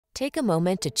Take a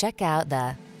moment to check out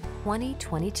the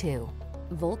 2022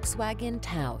 Volkswagen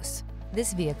Taos.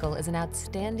 This vehicle is an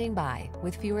outstanding buy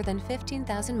with fewer than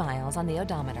 15,000 miles on the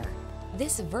odometer.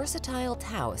 This versatile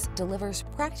Taos delivers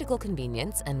practical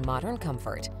convenience and modern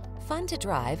comfort, fun to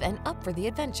drive and up for the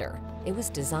adventure. It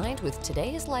was designed with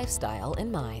today's lifestyle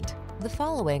in mind. The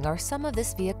following are some of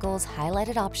this vehicle's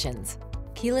highlighted options: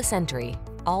 keyless entry,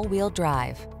 all-wheel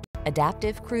drive,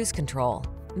 adaptive cruise control,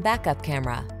 backup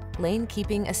camera, lane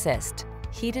keeping assist,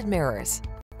 heated mirrors,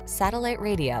 satellite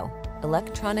radio,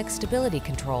 electronic stability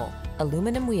control,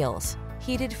 aluminum wheels,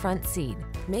 heated front seat.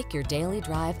 Make your daily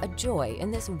drive a joy in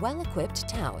this well-equipped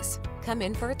Taos. Come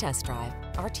in for a test drive.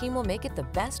 Our team will make it the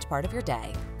best part of your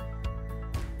day.